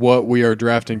is what we are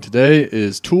drafting today: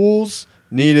 is tools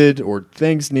needed or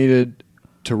things needed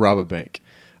to rob a bank.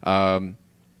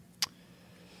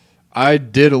 I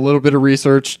did a little bit of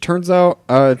research. Turns out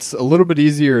it's a little bit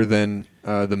easier than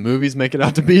the movies make it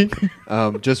out to be,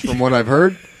 just from what I've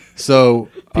heard. So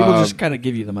People just kind of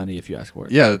give you the money if you ask for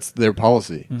it. yeah, it's their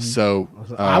policy. So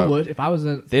I would if I was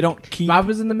in. They don't If keep. I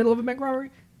was in the middle of a bank robbery,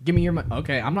 give me your money.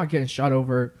 Okay, I'm not getting shot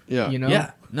over. Yeah. You know.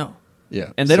 Yeah. No.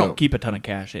 yeah, And they so, don't keep a ton of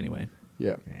cash anyway.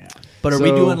 Yeah, Yeah. But are we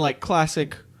So- doing like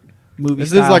classic movie?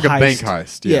 This is style like a heist? bank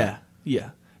heist, yeah. Yeah.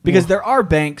 Because there are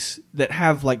banks that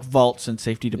have like vaults and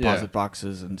safety deposit Yeah.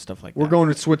 boxes and stuff like we're that. going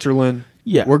to Switzerland.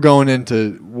 Yeah. we're going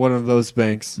into one of those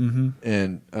banks,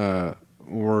 and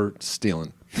we're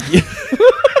stealing.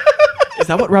 Is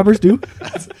that what robbers do?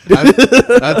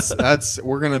 That's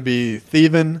we're gonna be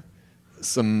thieving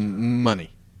some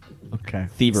money. Okay.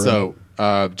 Thievery. So,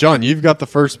 John, you've got the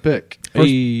first pick.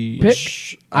 Pick.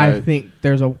 Shh, I think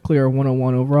there's a clear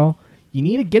 101 overall. You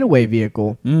need a getaway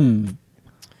vehicle.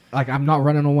 Like, I'm not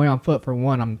running away on foot. For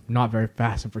one, I'm not very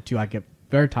fast, and for two, I get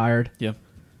very tired. Yeah.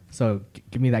 So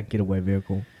give me that getaway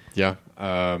vehicle. Yeah.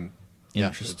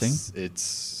 Interesting.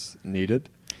 It's needed.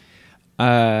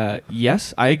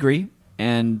 Yes, I agree.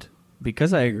 And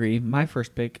because I agree, my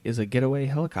first pick is a getaway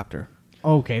helicopter.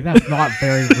 Okay, that's not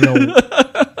very real.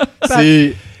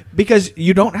 See, Because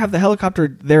you don't have the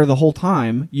helicopter there the whole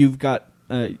time. You've got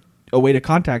a way to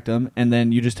contact them, and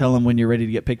then you just tell them when you're ready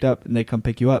to get picked up, and they come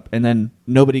pick you up. And then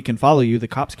nobody can follow you. The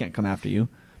cops can't come after you.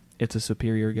 It's a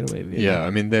superior getaway vehicle. yeah,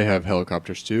 I mean they have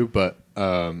helicopters too, but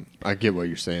I get what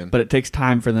you're saying. But it takes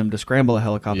time for them to scramble a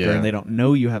helicopter, Yeah. and they don't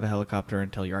know you have a helicopter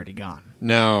until you're already gone.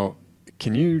 Now,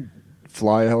 can you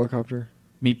fly a helicopter?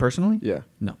 Me personally? Yeah,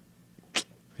 No.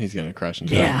 he's gonna crash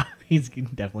into Yeah, that. he's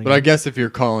definitely. But I guess if you're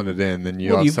calling it in, then you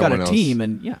Well, have you've got someone a else. team,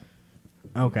 and yeah.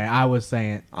 Okay, I was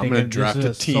saying. I'm gonna thinking draft this a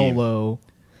is team. solo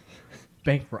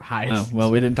bank heist. Oh,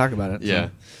 well, we didn't talk about it. so.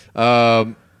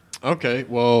 Yeah. Okay.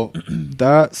 Well,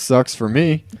 that sucks for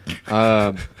me. Get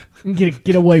a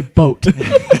getaway boat.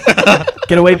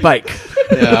 Getaway bike.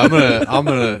 Yeah, I'm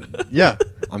gonna. Yeah,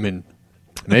 I mean,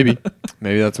 maybe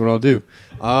that's what I'll do.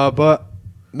 But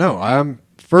no, I'm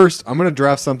gonna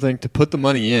draft something to put the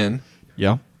money in,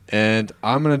 Yeah. and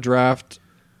I'm gonna draft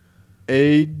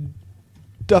a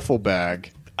duffel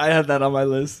bag. I had that on my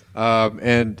list.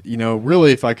 And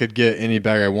really, if I could get any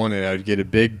bag I wanted, I'd get a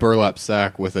big burlap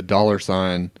sack with a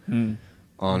 $sign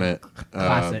on it,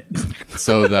 Classic.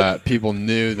 so that people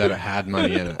knew that it had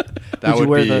money in it. That Would you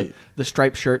wear be. the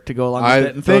striped shirt to go along with I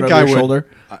it and throw it think over I your would, shoulder?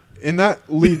 and that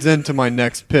leads into my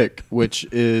next pick, which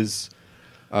is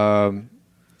a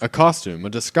costume, a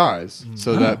disguise,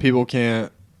 so that people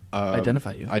can't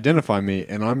identify me,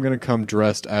 and I'm gonna come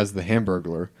dressed as the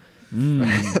Hamburglar,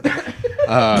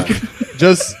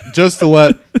 just to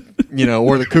let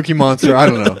or the Cookie Monster. I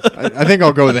don't know. I think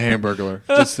I'll go with the Hamburglar,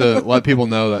 just to let people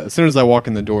know that as soon as I walk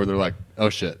in the door, they're like, "Oh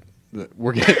shit,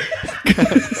 we're getting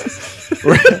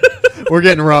we're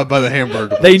getting robbed by the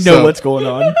Hamburglar." They know what's going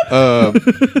on.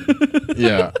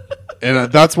 Yeah.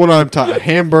 And that's what I'm talking.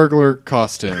 Hamburglar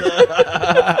costume.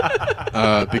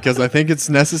 Because I think it's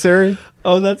necessary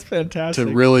Oh, that's fantastic.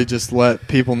 to really just let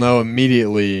people know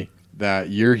immediately that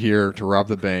you're here to rob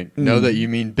the bank. Know that you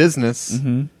mean business,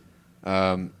 and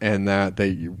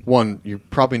that you're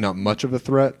probably not much of a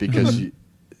threat because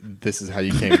this is how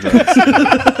you came dressed.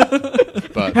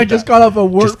 But I just got off of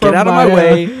work Just get from out of my my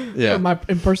way. Yeah. from my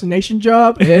impersonation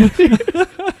job, and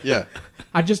yeah.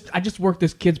 I just worked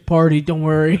this kid's party. Don't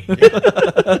worry.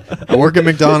 I work at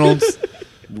McDonald's.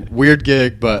 Weird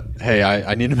gig, but hey,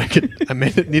 I need to make it.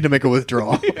 Need to make a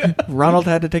withdrawal. Ronald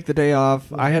had to take the day off.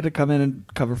 I had to come in and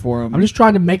cover for him. I'm just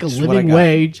trying to make a Just what I living got.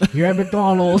 wage here at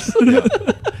McDonald's.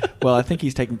 Well, I think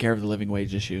he's taking care of the living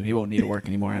wage issue. He won't need to work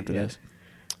anymore after this.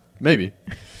 Maybe.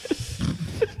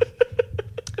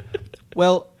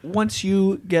 Well, once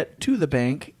you get to the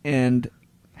bank and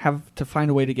have to find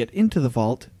a way to get into the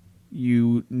vault,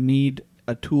 you need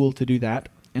a tool to do that.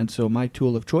 And so my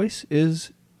tool of choice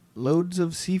is loads of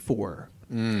C4.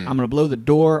 I'm going to blow the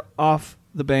door off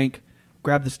the bank,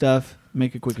 grab the stuff,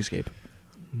 make a quick escape.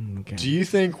 Okay. Do you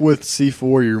think with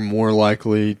C4 you're more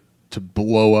likely to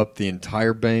blow up the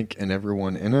entire bank and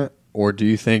everyone in it, or do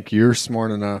you think you're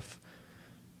smart enough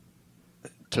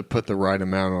to put the right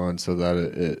amount on so that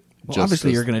it Well, just obviously,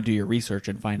 does- you're going to do your research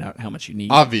and find out how much you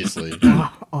need. obviously.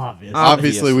 Obvious.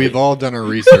 Obviously, we've all done our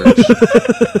research,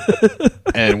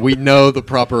 and we know the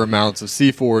proper amounts of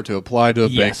C4 to apply to a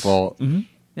bank Yes. vault Mhm.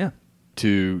 Yeah.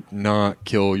 to not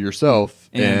kill yourself.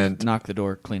 And knock the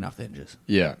door clean off the hinges.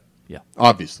 Yeah, Yeah.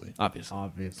 obviously, Obviously.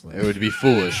 Obviously. it would be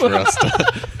foolish for us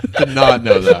to not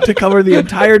know that. To cover the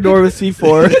entire door with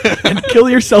C4 and kill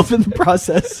yourself in the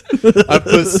process. I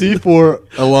put C4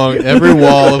 along every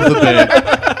wall of the bank.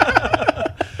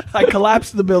 I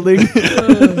collapsed the building,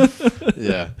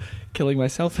 Yeah. killing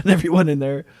myself and everyone in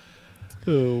there.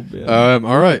 Oh, man.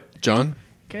 All right, John.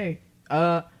 Okay.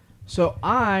 So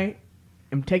I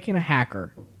am taking a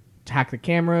hacker to hack the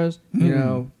cameras,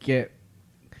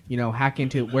 hack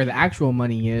into where the actual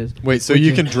money is. Wait, so which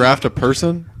you is- can draft a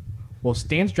person? Well,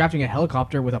 Stan's drafting a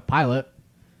helicopter with a pilot.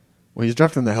 Well, he's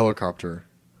drafting the helicopter.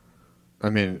 I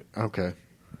mean, okay.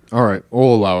 All right,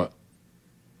 we'll allow it.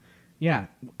 Yeah,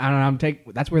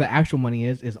 that's where the actual money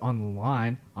is on the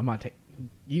line. I'm not taking.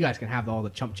 You guys can have all the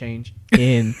chump change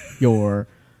in your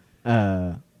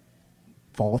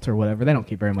vault or whatever. They don't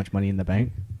keep very much money in the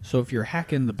bank. So if you're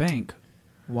hacking the bank,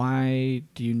 why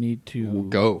do you need to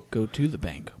Go to the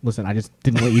bank? Listen, I just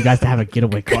didn't want you guys to have a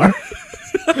getaway car.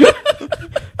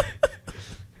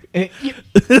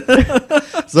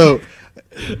 So,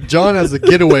 John has a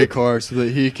getaway car so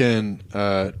that he can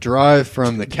drive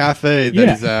from the cafe that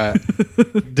Yeah. he's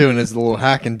at, doing his little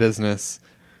hacking business,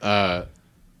 Yeah.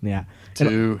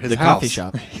 to his The house. coffee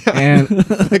shop. And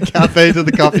The cafe to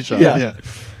the coffee shop. Yeah. Yeah.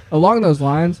 along those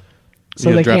lines, So so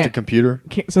you they draft a can't, computer.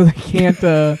 so they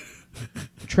can't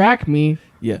track me.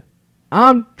 Yeah.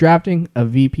 I'm drafting a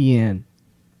VPN,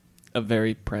 A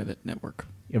very private network.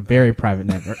 a very private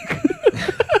network.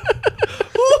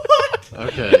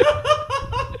 Okay.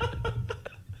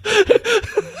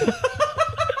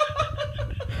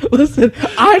 Listen,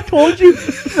 I told you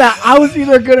that I was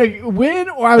either gonna win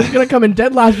or I was gonna come in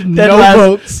dead last with Dead no last,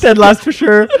 votes. Dead last for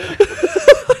sure.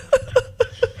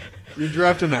 You're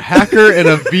drafting a hacker and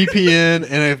a VPN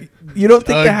and You don't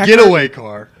think a the hacker getaway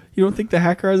car. You don't think the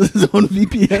hacker has his own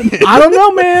VPN? I don't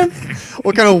know, man.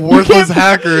 What kind of worthless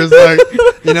hacker is like,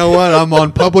 you know what? I'm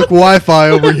on public Wi-Fi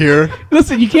over here.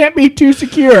 Listen, you can't be too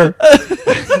secure.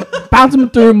 Bounce them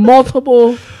through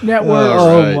multiple networks. All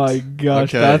Oh right. my gosh,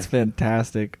 Okay. that's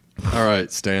fantastic. All right,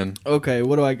 Stan. Okay,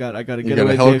 what do I got? I got a You got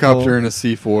getaway a helicopter vehicle. and a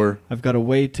C4. I've got a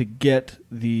way to get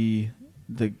the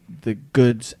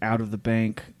goods out of the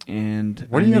bank, and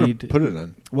What are I you going need to put it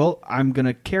in? Well, I'm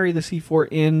gonna carry the C4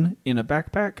 in a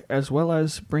backpack, as well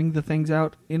as bring the things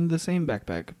out in the same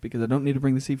backpack, because I don't need to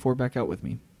bring the C4 back out with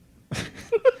me.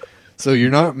 So you're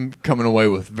not coming away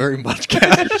with very much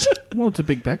cash. Well, it's a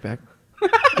big backpack,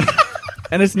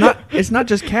 and it's not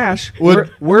just cash.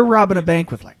 Would- We're robbing a bank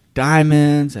with like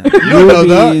diamonds and You don't know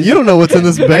that. rubies, You don't know what's in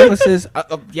this bank. necklaces.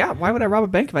 Yeah, why would I rob a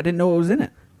bank if I didn't know what was in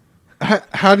it?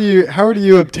 How do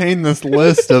you obtain this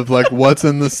list of like what's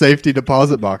in the safety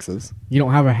deposit boxes? You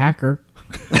don't have a hacker.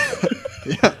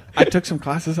 Yeah. I took some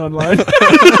classes online.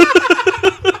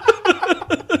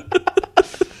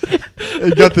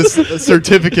 You got this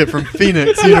certificate from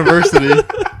Phoenix University.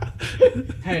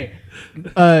 Hey,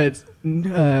 it's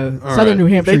Southern right. New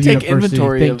Hampshire They take University.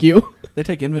 inventory Thank of- you. They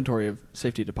take inventory of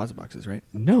safety deposit boxes, right?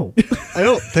 No. I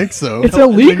don't think so. It's I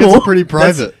think illegal. it's pretty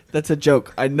private. That's a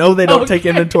joke. I know they don't take Okay.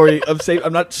 inventory of safe.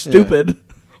 I'm not stupid.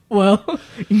 Well,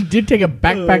 you did take a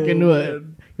backpack Oh, into a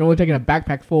man. You're only taking a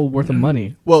backpack full worth of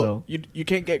money. Well, so. you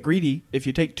can't get greedy. If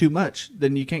you take too much,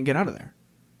 then you can't get out of there.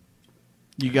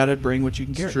 You got to bring what you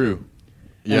can carry. It's true.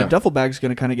 And Yeah. a duffel bag's going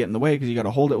to kind of get in the way because you got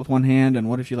to hold it with one hand. And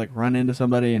what if you like run into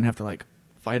somebody and have to like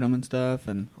fight them and stuff?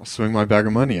 And I'll swing my bag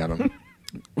of money at them.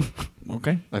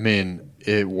 okay, I mean,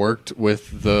 it worked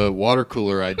with the water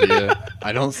cooler idea.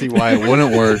 I don't see why it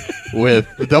wouldn't work with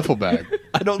the duffel bag.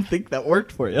 I don't think that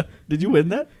worked for you. Did you win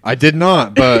that? I did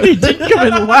not, but Didn't come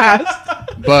in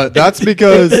last. that's It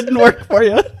because didn't work for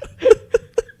you.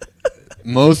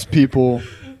 most people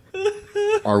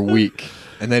are weak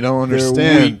and they don't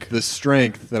understand weak. the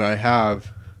strength that I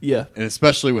have, Yeah. and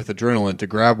especially with adrenaline, to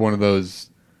grab one of those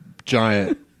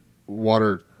giant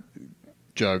water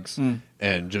jugs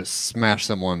and just smash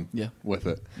someone Yeah. with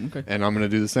it. Okay. And I'm going to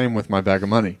do the same with my bag of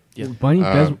money. Yeah. Bunny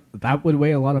does. That would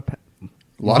weigh a lot of. A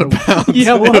lot of pounds.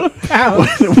 Yeah, a lot of pounds.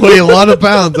 Weigh a lot of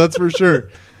pounds, that's for sure.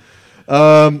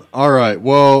 All right.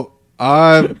 Well,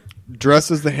 I'm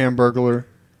dressed as the Hamburglar.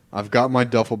 I've got my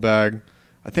duffel bag.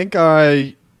 I think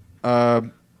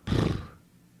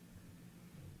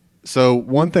so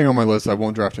one thing on my list, I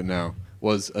won't draft it now,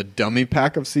 was a dummy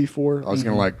pack of C4. I was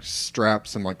going to like strap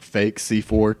some like fake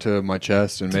C4 to my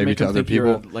chest and maybe make to them other think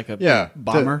you're people. like a yeah,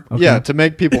 bomber? Yeah, to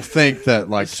make people think that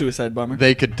like Suicide bomber.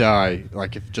 they could die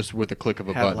like if just with a click of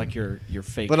a have button. like your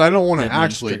fake. But I don't want to dead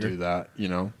man's actually trigger. do that, you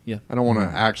know? Yeah. I don't want to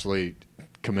actually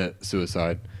commit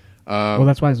suicide. Well,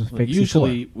 that's why it's a Well, fake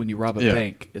usually, when you rob a Yeah.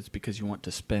 bank, it's because you want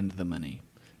to spend the money.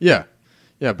 Yeah.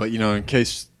 Yeah, but, you know, in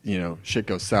case, you know, shit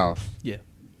goes south. Yeah.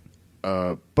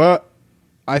 But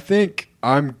I think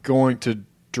I'm going to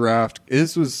draft... I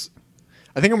think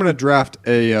I'm going to draft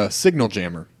a signal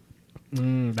jammer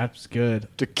That's good.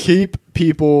 to keep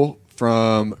people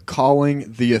from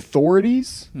calling the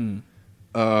authorities. And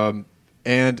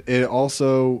it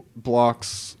also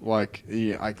blocks, like,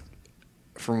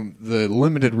 from the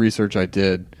limited research I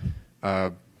did,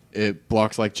 it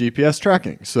blocks like GPS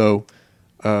tracking. So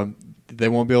they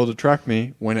won't be able to track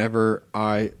me whenever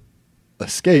I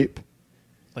escape.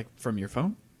 Like from your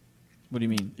phone? What do you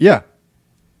mean? Yeah,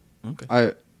 Okay.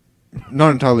 I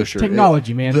not entirely sure.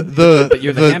 Technology, man. But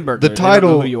you're the Hamburglar. The They don't know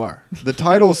title who you are. The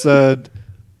title said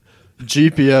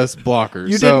GPS blockers.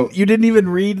 You didn't even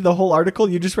read the whole article.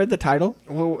 You just read the title.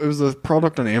 Well, it was a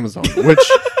product on Amazon,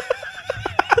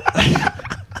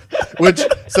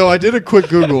 so I did a quick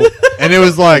Google, and it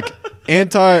was like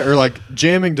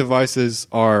jamming devices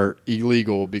are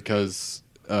illegal because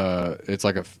it's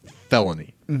like a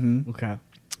felony. Okay.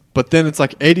 But then it's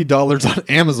like $80 on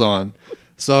Amazon,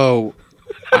 so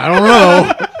I don't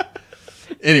know.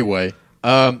 Anyway,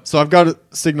 so I've got a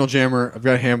signal jammer, I've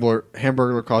got a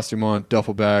Hamburglar costume on,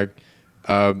 duffel bag.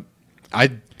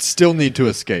 I still need to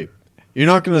escape. You're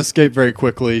not going to escape very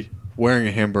quickly wearing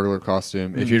a Hamburglar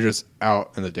costume if you're just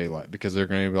out in the daylight, because they're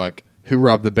going to be like, who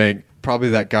robbed the bank? Probably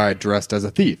that guy dressed as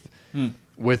a thief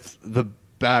with the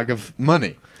bag of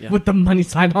money. Yeah. With the money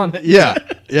sign on it. Yeah,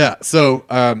 yeah. So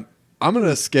I'm going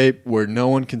to escape where no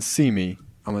one can see me.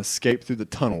 I'm going to escape through the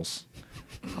tunnels.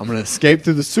 I'm going to escape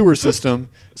through the sewer system.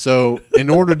 So in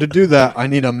order to do that, I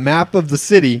need a map of the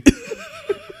city.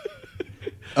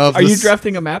 Are you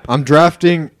drafting a map? I'm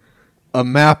drafting a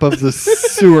map of the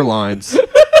sewer lines.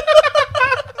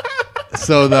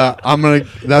 So that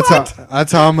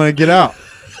that's how I'm gonna get out.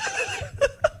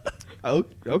 Oh,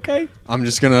 okay. I'm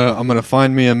gonna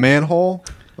find me a manhole.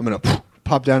 I'm gonna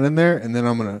pop down in there, and then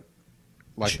I'm gonna,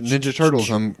 like Ninja Turtles,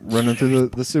 I'm running through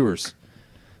the sewers.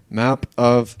 Map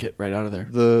of Get right out of there.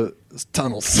 the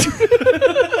tunnels.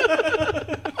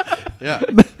 Yeah.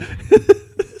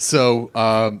 So,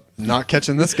 not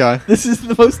catching this guy. This is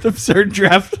the most absurd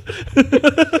draft.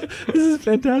 This is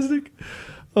fantastic.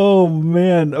 Oh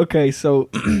man. Okay, so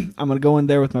I'm gonna go in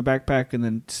there with my backpack and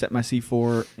then set my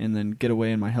C4 and then get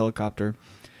away in my helicopter.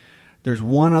 There's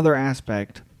one other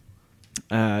aspect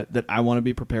that I want to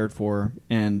be prepared for,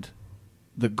 and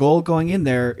the goal going in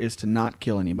there is to not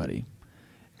kill anybody.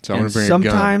 So I'm And gonna bring a gun.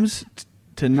 sometimes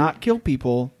to not kill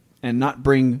people and not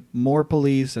bring more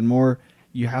police and more,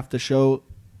 you have to show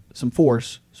some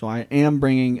force. So I am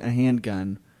bringing a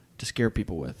handgun to scare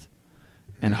people with,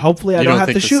 and hopefully I You don't have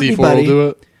think to the shoot C4 anybody. will do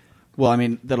it? Well, I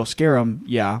mean that'll scare them,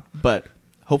 yeah, but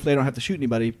hopefully I don't have to shoot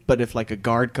anybody. But if like a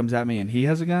guard comes at me and he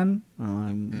has a gun,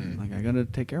 I'm like I gotta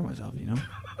take care of myself, you know.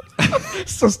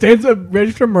 So Stan's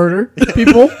ready to murder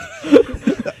people.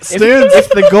 If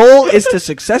the goal is to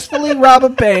successfully rob a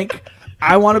bank,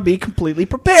 I want to be completely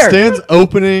prepared. Stan's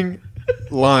opening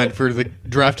line for the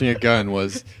drafting a gun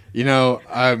was,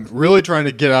 I'm really trying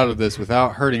to get out of this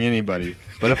without hurting anybody.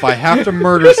 But if I have to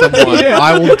murder someone,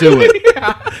 I will do it.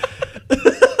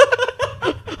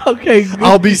 Okay, good.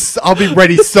 I'll be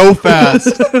ready so fast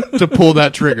to pull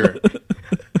that trigger.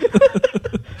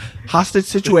 Hostage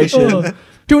situation.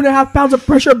 2.5 pounds of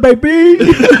pressure, baby.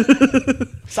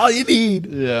 That's all you need.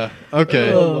 Yeah.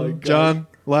 Okay. Oh my God. John,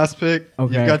 last pick.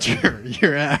 Okay. You got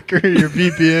your hacker, your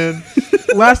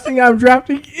VPN. Last thing I'm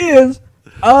drafting is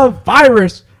a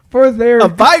virus for their A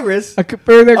virus.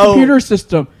 for their Oh, computer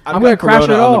system. I've I'm gonna got crash it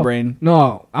Corona on all. the brain.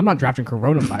 No, I'm not drafting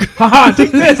coronavirus. Haha,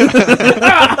 take this.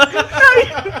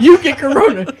 You get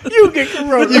corona. You get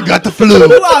corona. You got the flu.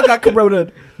 Ooh, I got corona.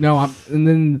 No, and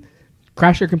then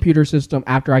crash their computer system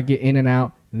after I get in and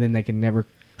out, and then they can never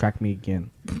track me again.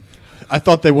 I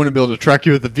thought they wouldn't be able to track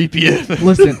you with a VPN.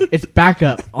 Listen, it's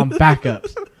backup on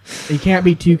backups. You can't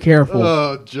be too careful.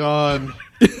 Oh, John.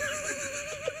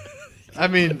 I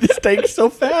mean, This tank's so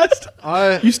fast.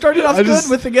 You started off I good just-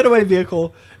 with the getaway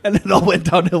vehicle, and then it all went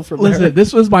downhill from Listen, there.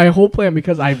 this was my whole plan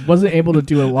because I wasn't able to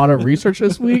do a lot of research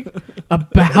this week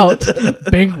about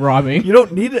bank robbing. You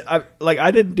don't need it.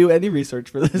 I didn't do any research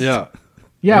for this. Yeah.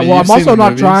 Yeah, I mean, well, you've I'm seen also the not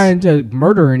movies. trying to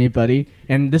murder anybody,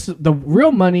 and this is the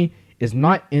real money is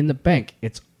not in the bank.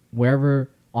 It's wherever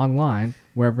online,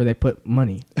 wherever they put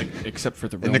money. Except for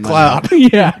the real In the money. cloud.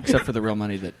 Yeah. Except for the real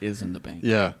money that is in the bank.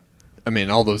 Yeah. I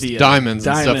mean, all those The, diamonds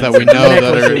and stuff diamonds that we know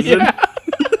that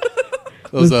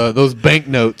are necklaces. those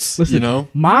banknotes, Listen, you know?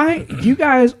 you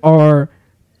guys are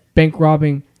bank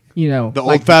robbing, The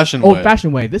old-fashioned way.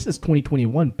 old-fashioned way. This is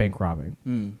 2021 bank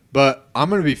robbing. But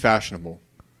I'm going to be fashionable.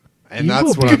 And You that's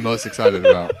will what be. I'm most excited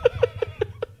about.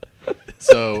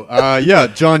 So, yeah,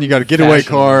 John, you got a getaway Fashionable.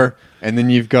 car, and then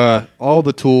you've got all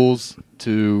the tools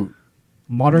to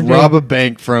Modern rob day. a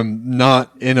bank from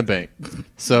not in a bank.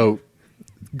 So,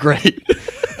 great.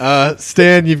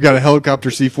 Stan, you've got a helicopter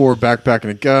C4, backpack,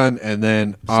 and a gun, and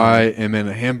then I am in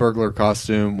a Hamburglar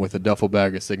costume with a duffel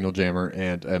bag, a signal jammer,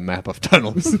 and a map of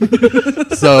tunnels.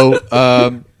 So,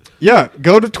 yeah,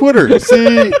 go to Twitter,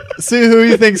 see who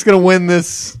you think's going to win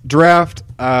this draft.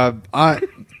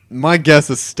 My guess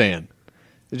is Stan.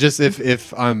 Just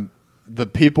if I'm the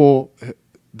people,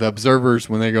 the observers,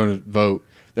 when they go to vote,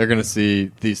 they're going to see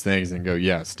these things and go,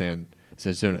 yeah, Stan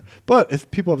is doing it. But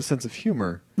if people have a sense of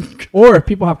humor, Or if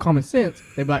people have common sense,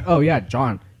 they'd be like, oh, yeah,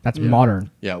 John, that's modern.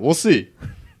 yeah, we'll see.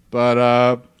 But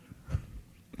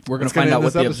We're going Let's to find get out into what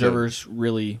this the episode. observers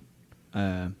really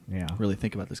really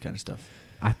think about this kind of stuff.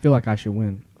 I feel like I should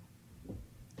win.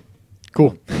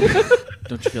 cool.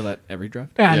 Don't you feel that every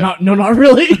draft? Yeah, Yeah. not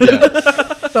really.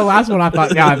 The last one I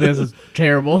thought, yeah, this is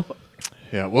terrible.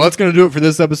 Yeah, well, that's going to do it for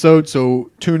this episode.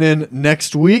 So tune in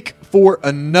next week for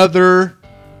another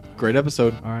great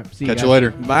episode. All right, see Catch guys. you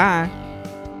later. Bye.